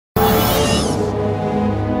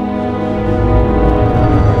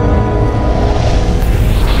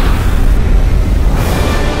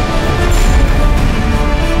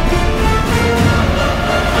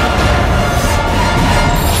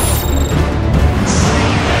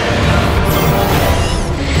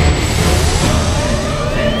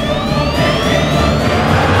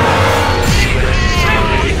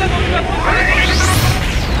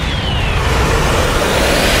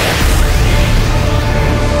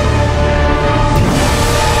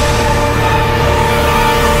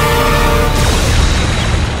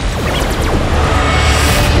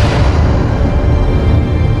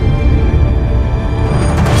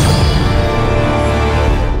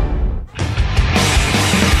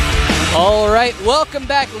All right, welcome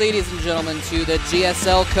back, ladies and gentlemen, to the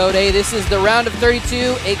GSL Code A. This is the round of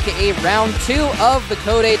 32, aka round 2 of the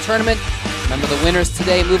Code A tournament. Remember, the winners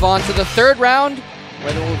today move on to the third round,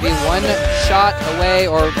 where there will be one shot away,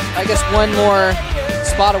 or I guess one more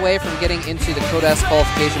spot away from getting into the Code S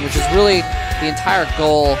qualification, which is really the entire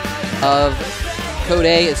goal of Code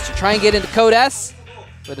A, is to try and get into Code S,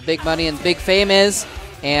 where the big money and big fame is.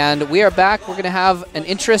 And we are back. We're going to have an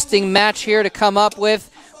interesting match here to come up with.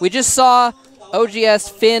 We just saw OGS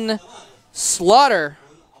Finn slaughter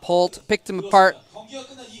Polt, picked him apart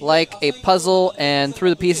like a puzzle and threw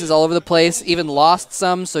the pieces all over the place, even lost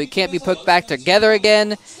some, so he can't be put back together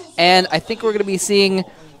again. And I think we're going to be seeing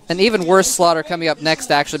an even worse slaughter coming up next,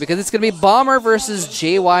 actually, because it's going to be Bomber versus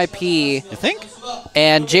JYP. You think?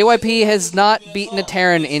 And JYP has not beaten a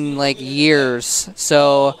Terran in, like, years,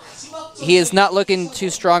 so he is not looking too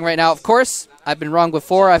strong right now. Of course, I've been wrong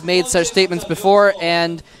before. I've made such statements before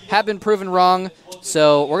and have been proven wrong.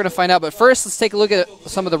 So we're going to find out. But first, let's take a look at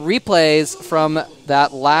some of the replays from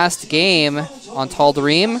that last game on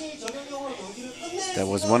Tal'Darim. That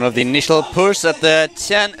was one of the initial push at the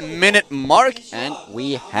 10-minute mark. And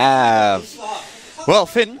we have, well,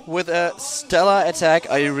 Finn with a stellar attack.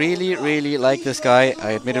 I really, really like this guy.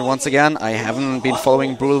 I admit it once again. I haven't been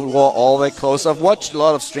following Brood War all the way close. I've watched a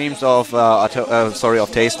lot of streams of,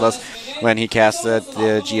 of Tasteless when he casted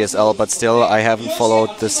the GSL, but still I haven't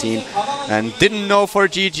followed the scene and didn't know for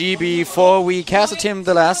GG before we casted him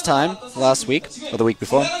the last week, or the week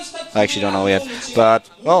before. I actually don't know yet, but,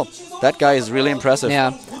 well, that guy is really impressive.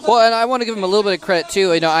 Yeah, well, and I want to give him a little bit of credit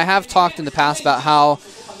too. You know, I have talked in the past about how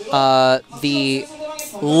the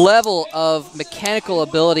level of mechanical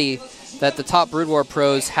ability that the top Brood War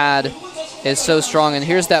pros had is so strong, and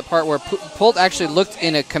here's that part where Polt actually looked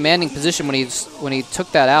in a commanding position when he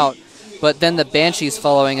took that out. But then the Banshees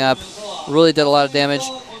following up really did a lot of damage.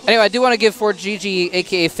 Anyway, I do want to give 4GG,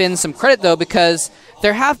 a.k.a. Finn, some credit, though, because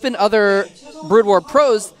there have been other Brood War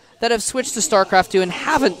pros that have switched to StarCraft 2 and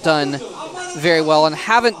haven't done very well and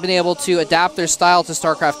haven't been able to adapt their style to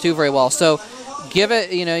StarCraft 2 very well. So give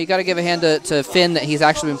it, you know, you got to give a hand to Finn that he's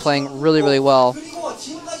actually been playing really, really well.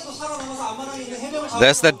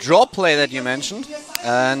 There's that drop play that you mentioned.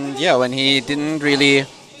 And, yeah, when he couldn't really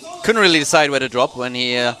decide where to drop, when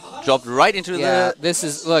he dropped right into the... This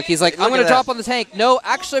is, look, he's like, I'm going to drop on the tank. No,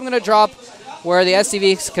 actually I'm going to drop where the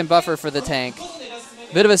SCVs can buffer for the tank.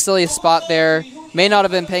 Bit of a silly spot there. May not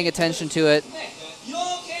have been paying attention to it.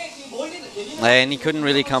 And he couldn't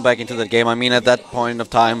really come back into the game. I mean, at that point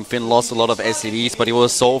of time, Finn lost a lot of SCVs, but he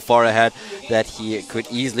was so far ahead that he could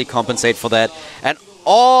easily compensate for that. And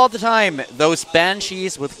all the time, those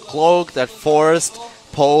Banshees with Cloak that forced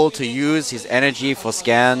Polt to use his energy for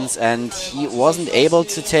scans, and he wasn't able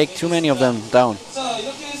to take too many of them down.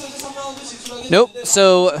 Nope,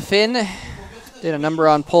 so Finn did a number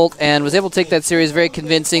on Polt and was able to take that series very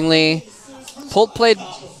convincingly. Polt played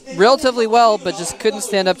relatively well, but just couldn't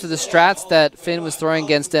stand up to the strats that Finn was throwing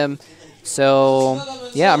against him. So,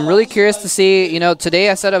 yeah, I'm really curious to see, you know, today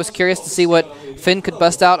I said I was curious to see what Finn could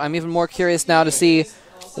bust out. I'm even more curious now to see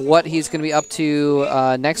what he's going to be up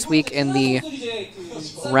to next week in the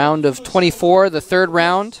round of 24, the third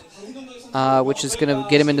round, which is going to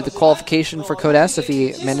get him into the qualification for Code S if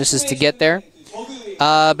he manages to get there.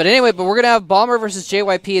 But anyway, we're going to have Bomber versus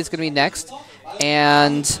JYP is going to be next,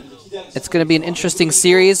 and it's going to be an interesting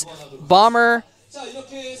series. Bomber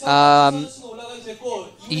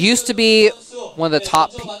used to be one of the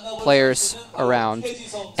top players around,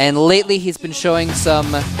 and lately he's been showing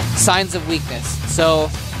some signs of weakness. So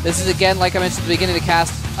this is, again, like I mentioned at the beginning of the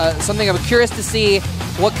cast, something I'm curious to see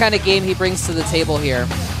what kind of game he brings to the table here.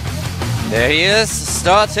 There he is,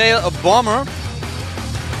 Startail, a Bomber.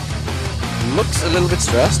 Looks a little bit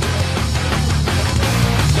stressed.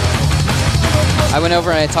 I went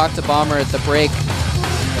over and I talked to Bomber at the break, and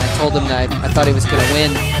I told him that I thought he was going to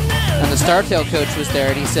win. And the Startail coach was there,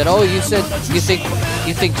 and he said, "Oh, you said you think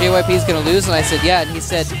JYP is going to lose?" And I said, "Yeah." And he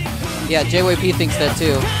said, "Yeah, JYP thinks that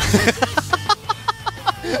too."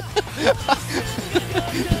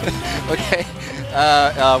 Okay.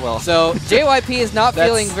 Well. So JYP is not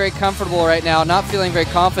feeling very comfortable right now, not feeling very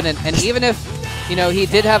confident, and even if, you know, he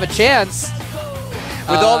did have a chance.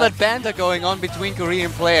 With all that banter going on between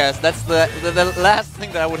Korean players, that's the last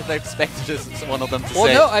thing that I would have expected one of them to say.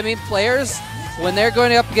 Well, no, I mean, players, when they're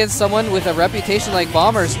going up against someone with a reputation like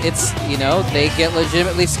Bombers, it's, you know, they get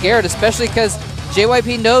legitimately scared, especially because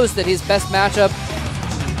JYP knows that his best matchup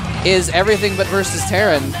is everything but versus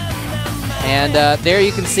Terran. And there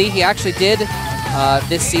you can see he actually did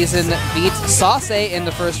this season beat Sase in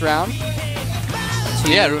the first round.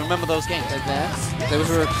 Yeah, remember those games. Advance. Those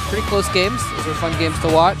were pretty close games. Those were fun games to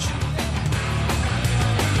watch.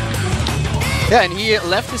 Yeah, and he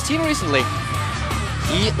left his team recently.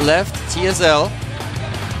 He left TSL.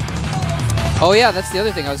 Oh yeah, that's the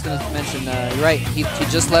other thing I was going to mention. You're right, he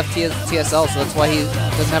just left TSL, so that's why he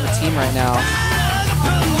doesn't have a team right now.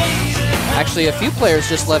 Actually, a few players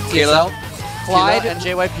just left TSL. Clyde and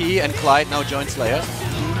JYP and Clyde now joined Slayers.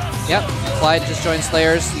 Yep, Clyde just joined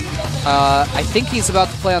Slayers. I think he's about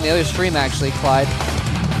to play on the other stream, actually, Clyde.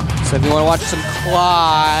 So if you want to watch some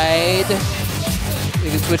Clyde,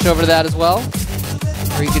 you can switch over to that as well.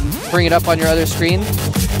 Or you can bring it up on your other screen.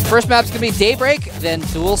 First map's going to be Daybreak, then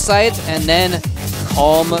Dual Sight, and then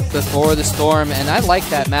Calm Before the Storm. And I like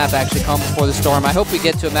that map, actually, Calm Before the Storm. I hope we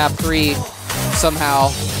get to a map 3 somehow.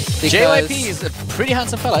 JYP is a pretty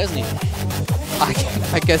handsome fella, isn't he?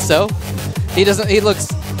 I guess so.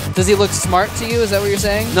 Does he look smart to you? Is that what you're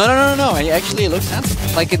saying? No. He actually looks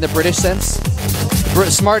handsome. Like in the British sense?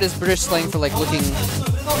 Smart is British slang for like looking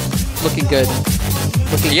good.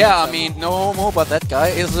 Yeah, I mean, no homo, but that guy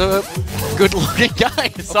is a good-looking guy.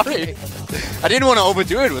 Sorry. Okay. I didn't want to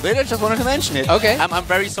overdo it with it, I just wanted to mention it. Okay. I'm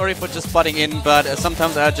very sorry for just butting in, but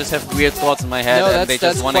sometimes I just have weird thoughts in my head and they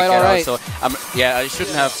just want to get out. So, yeah, I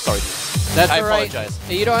shouldn't have. Sorry. That's I all right. apologize.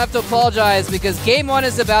 You don't have to apologize because Game 1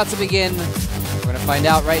 is about to begin. We're going to find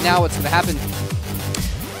out right now what's going to happen.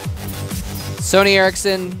 Sony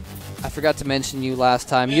Ericsson, I forgot to mention you last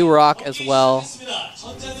time. You rock as well,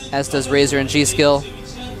 as does Razor and G-Skill.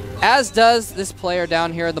 As does this player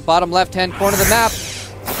down here in the bottom left-hand corner of the map.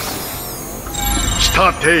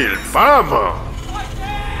 Startail Farmer!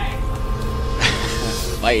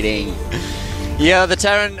 Fighting. Yeah, the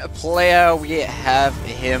Terran player, we have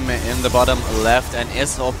him in the bottom left, and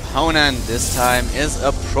his opponent this time is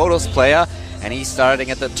a Protoss player, and he's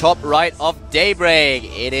starting at the top right of Daybreak.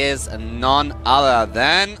 It is none other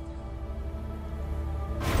than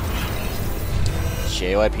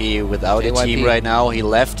JYP without a team right now. He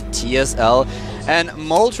left TSL, and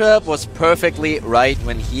Moltrap was perfectly right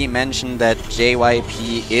when he mentioned that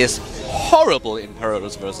JYP is horrible in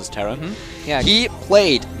Protoss versus Terran. Yeah. He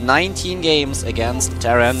played 19 games against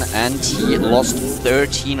Terran and he lost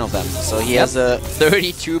 13 of them. So he has a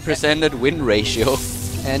 32% win ratio.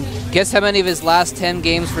 And guess how many of his last 10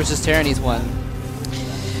 games versus Terran he's won?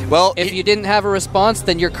 Well, if you didn't have a response,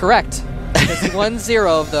 then you're correct. Because he won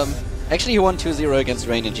 0 of them. Actually, he won 2-0 against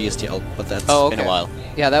Rain in GSTL, but that's been a while.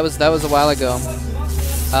 Yeah, that was a while ago.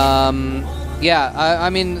 Yeah, I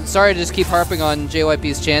mean, sorry to just keep harping on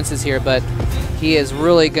JYP's chances here, but he is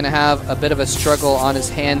really going to have a bit of a struggle on his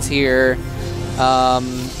hands here.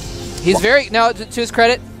 He's now, to his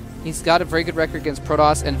credit, he's got a very good record against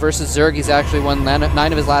Protoss, and versus Zerg, he's actually won 9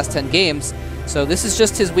 of his last 10 games. So this is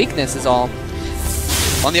just his weakness is all.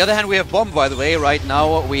 On the other hand, we have Bomb, by the way. Right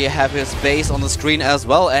now, we have his base on the screen as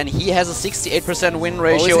well, and he has a 68% win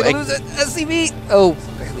ratio. Oh, is it SCV? Oh,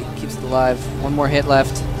 barely keeps it alive. One more hit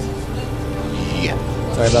left. Yeah.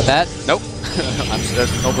 Sorry about that. Nope.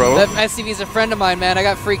 No problem. That SCV's a friend of mine, man. I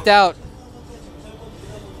got freaked out.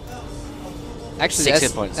 Actually, 6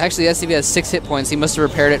 hit points. Actually, SCV has 6 hit points. He must have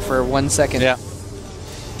repaired it for 1 second. Yeah.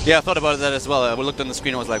 Yeah, I thought about that as well. We looked on the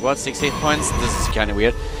screen and was like, what, 6 hit points? This is kind of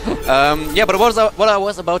weird. Yeah, but what I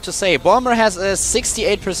was about to say. Bomber has a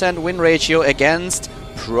 68% win ratio against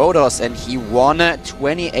Protoss, and he won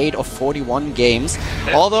 28 of 41 games.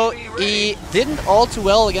 Although he didn't all too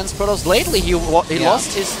well against Protoss lately. He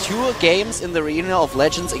lost his 2 games in the Arena of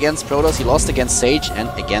Legends against Protoss. He lost against Sage and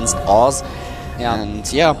against Oz. Yeah.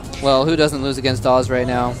 And yeah. Well, who doesn't lose against Oz right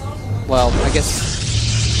now? Well, I guess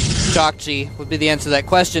Chokchi would be the answer to that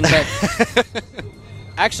question, but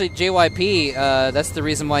actually JYP, that's the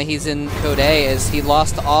reason why he's in Code A, is he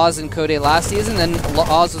lost to Oz in Code A last season, and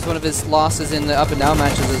Oz was one of his losses in the up and down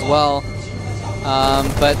matches as well.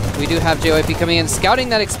 But we do have JYP coming in, scouting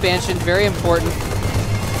that expansion, very important.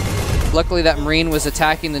 Luckily that Marine was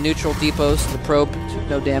attacking the neutral depots, the probe took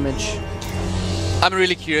no damage. I'm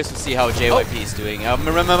really curious to see how JYP is doing. I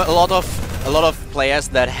remember a lot of players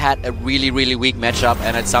that had a really weak matchup,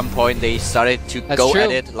 and at some point they started to go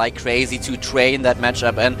at it like crazy to train that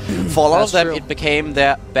matchup, and for a lot of them it became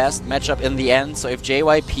their best matchup in the end. So if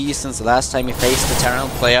JYP, since the last time he faced the Terran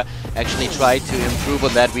player, actually tried to improve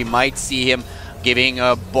on that, we might see him giving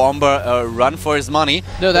a Bomber a run for his money.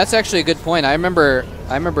 No, that's actually a good point. I remember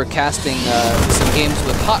casting some games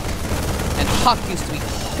with Huck, and Huck used to be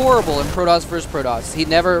horrible in Protoss versus Protoss.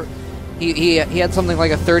 He had something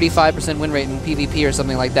like a 35% win rate in PvP or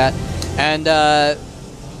something like that. And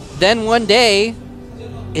then one day,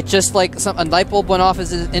 it just like a light bulb went off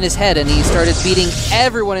in his head, and he started beating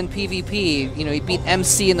everyone in PvP. You know, he beat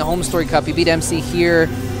MC in the Home Story Cup. He beat MC here.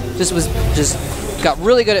 Just got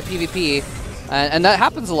really good at PvP, and that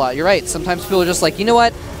happens a lot. You're right. Sometimes people are just like, you know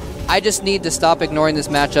what? I just need to stop ignoring this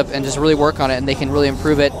matchup and just really work on it, and they can really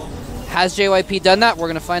improve it. Has JYP done that? We're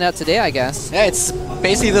going to find out today, I guess. Yeah, it's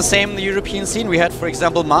basically the same in the European scene. We had, for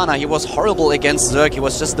example, Mana. He was horrible against Zerg. He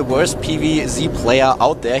was just the worst PvZ player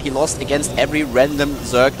out there. He lost against every random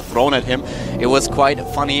Zerg thrown at him. It was quite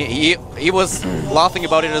funny. He was laughing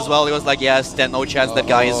about it as well. He was like, yeah, stand no chance that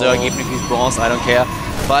guy is Zerg, even if he's bronze, I don't care.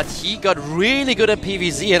 But he got really good at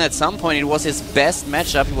PvZ, and at some point it was his best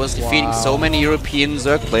matchup. He was defeating so many European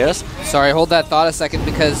Zerg players. Sorry, hold that thought a second,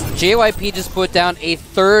 because JYP just put down a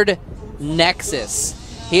third Nexus.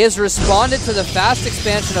 He has responded to the fast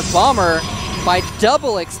expansion of Bomber by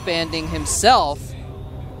double expanding himself.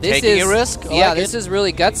 Taking a risk? Yeah, this is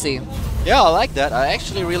really gutsy. Yeah, I like that. I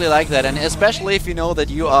actually really like that, and especially if you know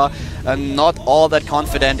that you are not all that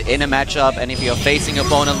confident in a matchup, and if you're facing an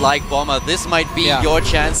opponent like Bomber, this might be your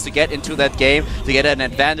chance to get into that game, to get an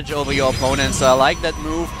advantage over your opponent. So I like that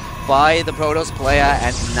move by the Protoss player,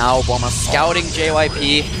 and now Bomber scouting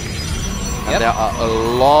JYP. And there are a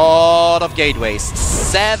lot of gateways.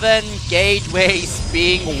 7 gateways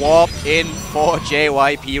being warped in for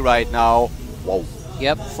JYP right now. Whoa.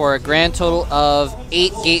 Yep, for a grand total of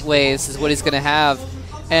 8 gateways is what he's going to have.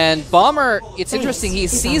 And Bomber, it's interesting, he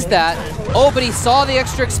sees that. Oh, but he saw the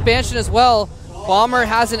extra expansion as well. Bomber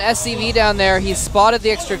has an SCV down there. He spotted the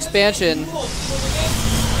extra expansion.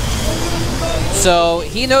 So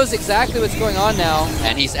he knows exactly what's going on now.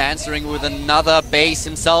 And he's answering with another base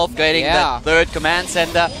himself, getting that third command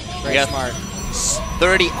center. Very smart.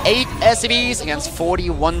 38 SCVs against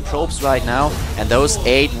 41 probes right now. And those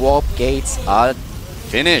 8 warp gates are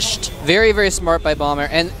finished. Very, very smart by Bomber.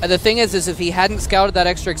 And the thing is if he hadn't scouted that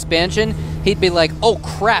extra expansion, he'd be like, oh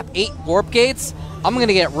crap, 8 warp gates? I'm going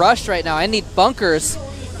to get rushed right now. I need bunkers.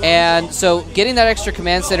 And so getting that extra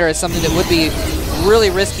command center is something that would be really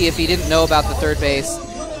risky if he didn't know about the third base.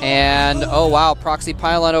 And oh wow, Proxy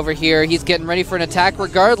Pylon over here. He's getting ready for an attack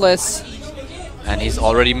regardless. And he's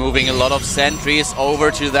already moving a lot of sentries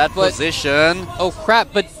over to that position. Oh crap,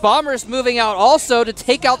 but Bomber's moving out also to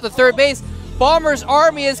take out the third base. Bomber's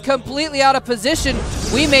army is completely out of position.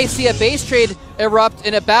 We may see a base trade erupt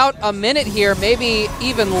in about a minute here, maybe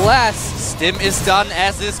even less. Stim is done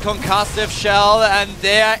as is Concussive Shell, and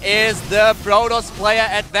there is the Protoss player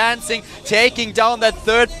advancing, taking down that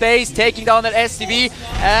third base, taking down that SCV,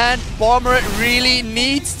 and Bomber really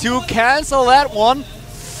needs to cancel that one.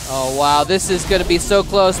 Oh wow, this is going to be so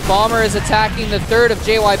close. Bomber is attacking the third of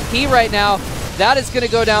JYP right now. That is going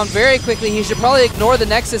to go down very quickly. He should probably ignore the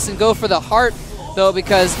Nexus and go for the heart, though,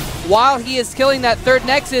 because while he is killing that third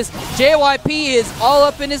Nexus, JYP is all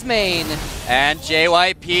up in his main. And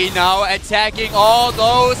JYP now attacking all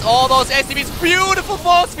those SCVs. Beautiful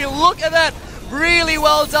force field. Look at that. Really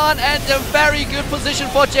well done, and a very good position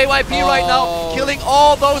for JYP right now. Killing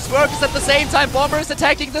all those workers at the same time. Bomber is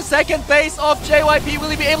attacking the second base of JYP. Will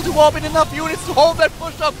he be able to warp in enough units to hold that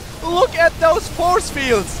push up? Look at those force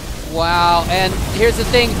fields. Wow, and here's the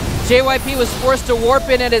thing. JYP was forced to warp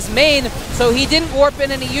in at his main, so he didn't warp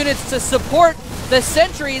in any units to support the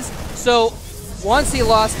sentries. So once he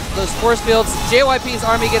lost those force fields, JYP's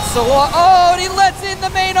army gets so low. Oh, and he lets in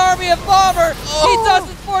the main army of Bomber. He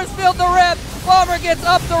doesn't force field the rep. Bomber gets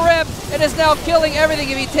up the rep and is now killing everything.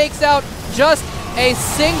 If he takes out just a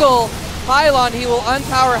single pylon, he will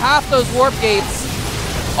unpower half those warp gates.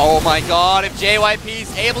 Oh my god, if JYP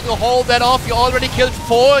is able to hold that off, he already killed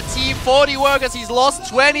 40 workers, he's lost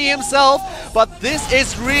 20 himself, but this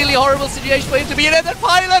is really horrible situation for him to be in. And that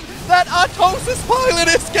pylon, that Artosis pylon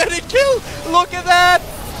is getting killed! Look at that!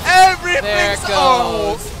 Everything's...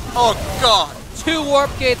 Oh god! 2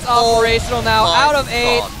 warp gates operational now, out of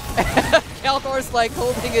 8. Kaldor's like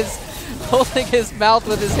holding his mouth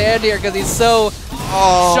with his hand here because he's so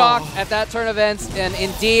shocked at that turn of events, and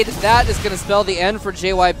indeed that is going to spell the end for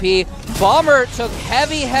JYP. Bomber took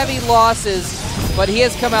heavy losses, but he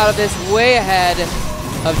has come out of this way ahead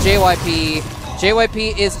of JYP.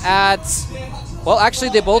 JYP is at, well, actually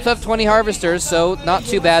they both have 20 harvesters, so not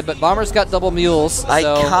too bad, but Bomber's got double mules. I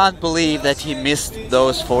can't believe that he missed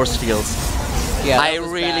those force fields. Yeah, I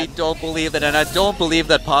really don't believe that, and I don't believe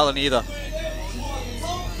that pylon either.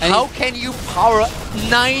 And how can you power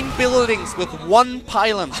 9 buildings with 1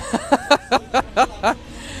 pylon?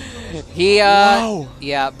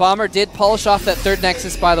 Yeah, Bomber did polish off that third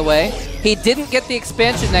Nexus, by the way. He didn't get the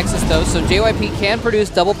expansion Nexus, though, so JYP can produce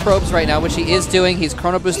double probes right now, which he is doing. He's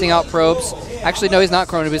chrono boosting out probes. Actually, no, he's not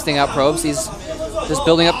chrono boosting out probes. He's just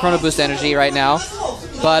building up chrono boost energy right now.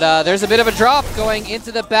 But there's a bit of a drop going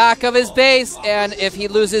into the back of his base, and if he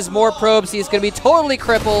loses more probes, he's going to be totally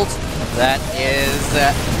crippled. That is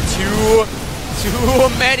too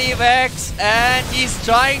many Vex, and he's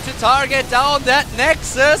trying to target down that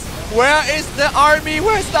Nexus. Where is the army?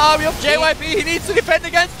 Where's the army of JYP? He needs to defend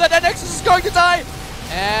against that. That Nexus is going to die.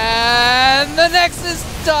 And the Nexus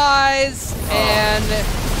dies. And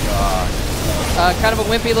kind of a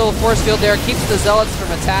wimpy little force field there. Keeps the Zealots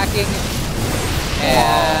from attacking.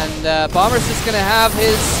 And Bomber's just going to have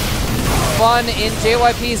his fun in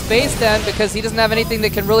JYP's base then, because he doesn't have anything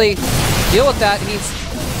that can really deal with that. He's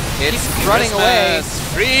running away.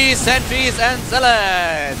 3 sentries and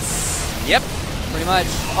Zealots. Yep. Pretty much.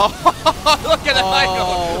 Oh, look at him.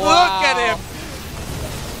 Wow. Look at him.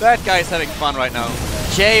 That guy's having fun right now.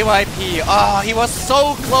 JYP. Oh, he was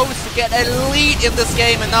so close to get a lead in this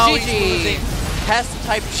game, and now GG. he's losing. Has to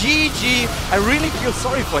type GG. I really feel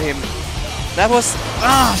sorry for him. That was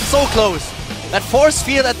so close. That force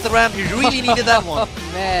field at the ramp, he really needed that one.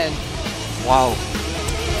 Oh, man. Wow.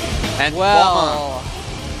 And well,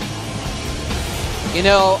 you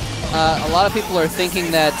know, a lot of people are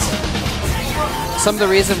thinking that some of the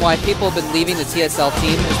reason why people have been leaving the TSL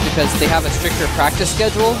team is because they have a stricter practice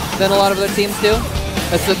schedule than a lot of other teams do.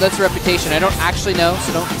 That's a reputation. I don't actually know,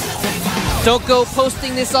 so don't go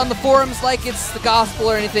posting this on the forums like it's the gospel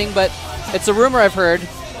or anything, but it's a rumor I've heard.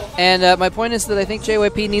 And my point is that I think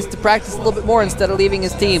JYP needs to practice a little bit more instead of leaving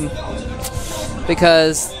his team,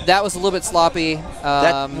 because that was a little bit sloppy.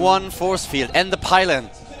 That one force field and the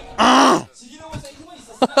pylon.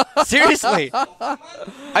 Seriously.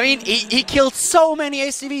 I mean, he killed so many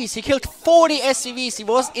SCVs. He killed 40 SCVs. He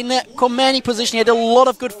was in a commanding position. He had a lot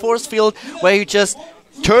of good force field where he just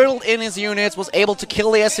turtled in his units, was able to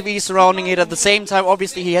kill the SCVs surrounding it. At the same time,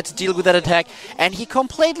 obviously, he had to deal with that attack. And he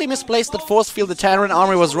completely misplaced that force field. The Terran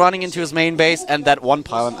army was running into his main base, and that one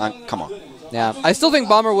pylon, come on. Yeah, I still think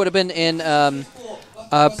Bomber would have been in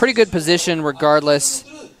a pretty good position regardless.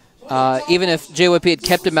 Even if JYP had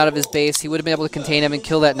kept him out of his base, he would have been able to contain him and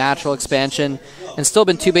kill that natural expansion and still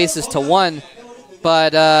been 2 bases to 1.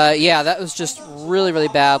 But yeah, that was just really, really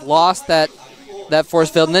bad. Lost that force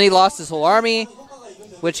field, and then he lost his whole army,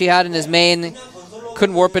 which he had in his main.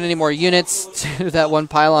 Couldn't warp in any more units to that one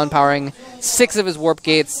pylon, powering 6 of his warp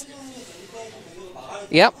gates.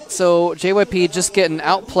 Yep, so JYP just getting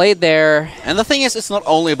outplayed there. And the thing is, it's not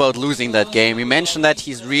only about losing that game. You mentioned that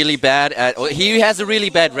he's really bad at... Well, he has a really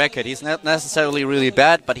bad record. He's not necessarily really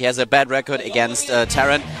bad, but he has a bad record against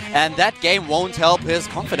Terran. And that game won't help his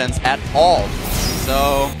confidence at all.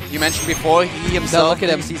 So, you mentioned before, he himself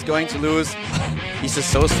thinks he's going to lose. He's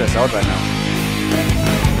just so stressed out right now.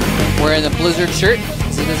 Wearing the Blizzard shirt,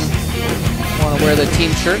 because he doesn't want to wear the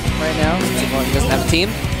team shirt right now, since he doesn't have a team.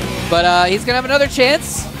 But he's going to have another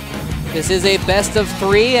chance. This is a best of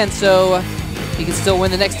 3, and so he can still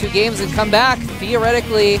win the next 2 games and come back.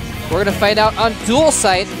 Theoretically, we're going to find out on dual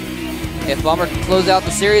site if Bomber can close out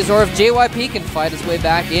the series or if JYP can fight his way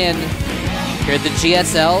back in here at the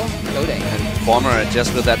GSL Code. And Bomber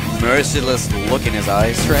just with that merciless look in his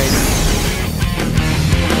eyes. That's right.